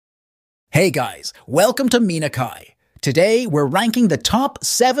Hey guys, welcome to Minakai. Today we're ranking the top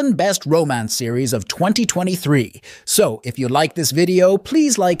 7 best romance series of 2023. So if you like this video,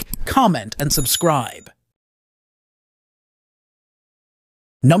 please like, comment, and subscribe.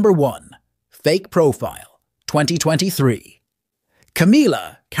 Number 1. Fake Profile, 2023.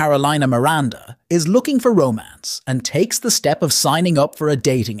 Camila, Carolina Miranda, is looking for romance and takes the step of signing up for a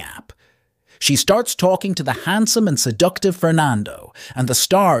dating app. She starts talking to the handsome and seductive Fernando, and the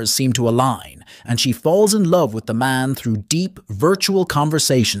stars seem to align, and she falls in love with the man through deep, virtual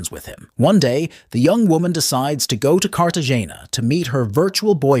conversations with him. One day, the young woman decides to go to Cartagena to meet her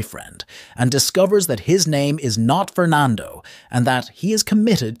virtual boyfriend, and discovers that his name is not Fernando, and that he is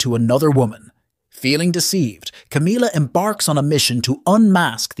committed to another woman. Feeling deceived, Camila embarks on a mission to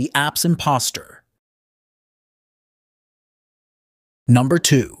unmask the app's imposter. Number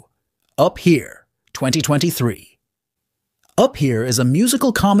 2. Up Here, 2023. Up Here is a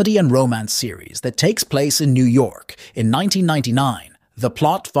musical comedy and romance series that takes place in New York. In 1999, the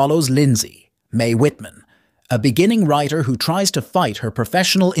plot follows Lindsay, Mae Whitman, a beginning writer who tries to fight her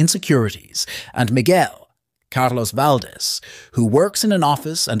professional insecurities, and Miguel, Carlos Valdez, who works in an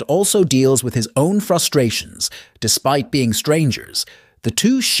office and also deals with his own frustrations. Despite being strangers, the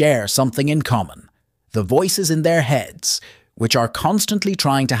two share something in common: the voices in their heads, which are constantly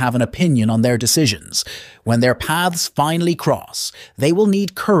trying to have an opinion on their decisions. When their paths finally cross, they will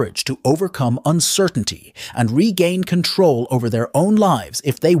need courage to overcome uncertainty and regain control over their own lives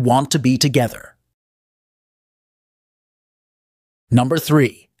if they want to be together. Number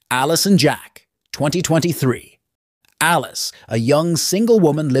 3. Alice and Jack, 2023. Alice, a young single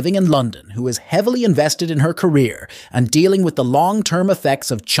woman living in London who is heavily invested in her career and dealing with the long-term effects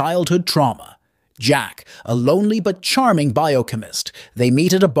of childhood trauma. Jack, a lonely but charming biochemist. They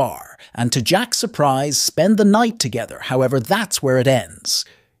meet at a bar, and to Jack's surprise, spend the night together. However, that's where it ends.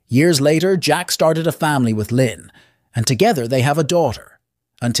 Years later, Jack started a family with Lynn, and together they have a daughter.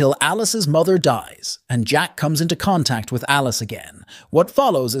 Until Alice's mother dies, and Jack comes into contact with Alice again. What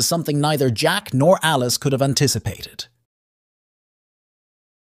follows is something neither Jack nor Alice could have anticipated.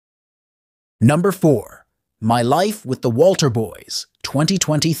 Number 4. My Life with the Walter Boys,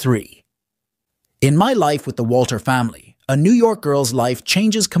 2023. In My Life with the Walter Family, a New York girl's life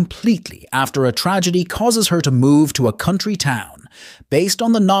changes completely after a tragedy causes her to move to a country town. Based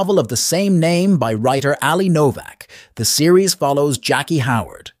on the novel of the same name by writer Ali Novak, the series follows Jackie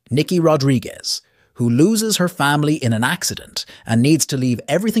Howard, Nikki Rodriguez, who loses her family in an accident and needs to leave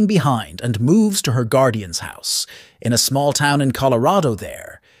everything behind and moves to her guardian's house. In a small town in Colorado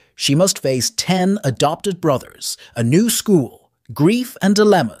there, she must face 10 adopted brothers, a new school, grief and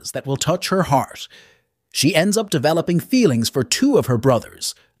dilemmas that will touch her heart. She ends up developing feelings for 2 of her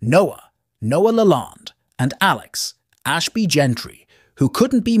brothers, Noah Lalonde, and Alex, Ashby Gentry, who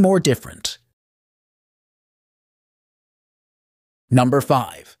couldn't be more different. Number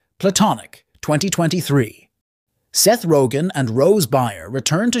 5. Platonic, 2023. Seth Rogen and Rose Byrne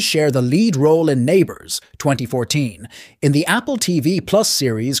return to share the lead role in Neighbours, 2014, in the Apple TV Plus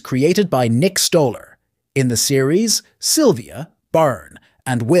series created by Nick Stoller. In the series, Sylvia, Byrne,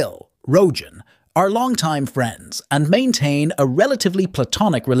 and Will, Rogen, are longtime friends and maintain a relatively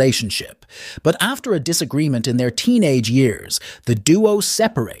platonic relationship. But after a disagreement in their teenage years, the duo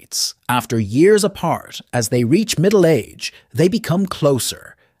separates. After years apart, as they reach middle age, they become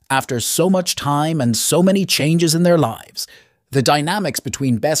closer. After so much time and so many changes in their lives, the dynamics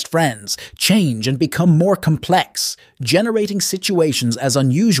between best friends change and become more complex, generating situations as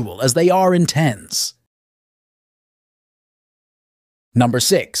unusual as they are intense. Number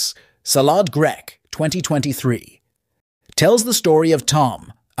 6. Salade Grecque, 2023. Tells the story of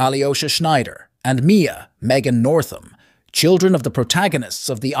Tom, Alyosha Schneider, and Mia, Megan Northam, children of the protagonists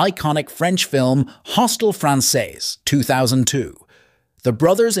of the iconic French film Hostel Français, 2002. The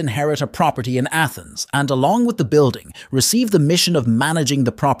brothers inherit a property in Athens and, along with the building, receive the mission of managing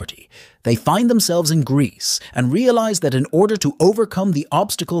the property. They find themselves in Greece and realize that in order to overcome the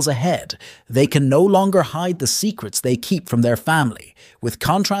obstacles ahead, they can no longer hide the secrets they keep from their family. With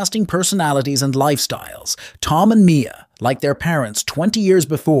contrasting personalities and lifestyles, Tom and Mia, like their parents 20 years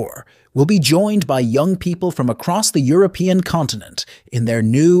before, will be joined by young people from across the European continent in their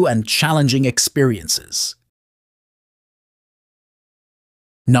new and challenging experiences.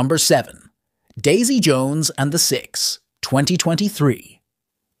 Number 7. Daisy Jones and the Six, 2023.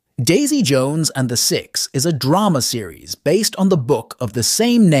 Daisy Jones and the Six is a drama series based on the book of the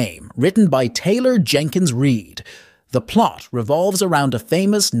same name written by Taylor Jenkins Reid. The plot revolves around a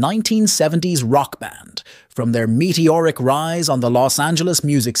famous 1970s rock band, from their meteoric rise on the Los Angeles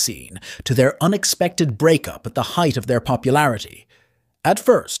music scene to their unexpected breakup at the height of their popularity. At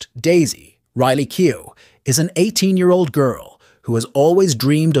first, Daisy, Riley Keough, is an 18-year-old girl who has always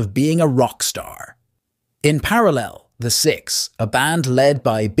dreamed of being a rock star. In parallel, The Six, a band led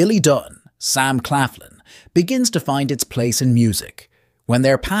by Billy Dunn, Sam Claflin, begins to find its place in music. When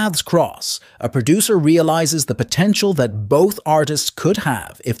their paths cross, a producer realizes the potential that both artists could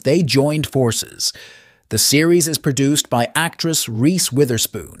have if they joined forces. The series is produced by actress Reese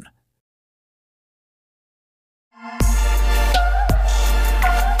Witherspoon.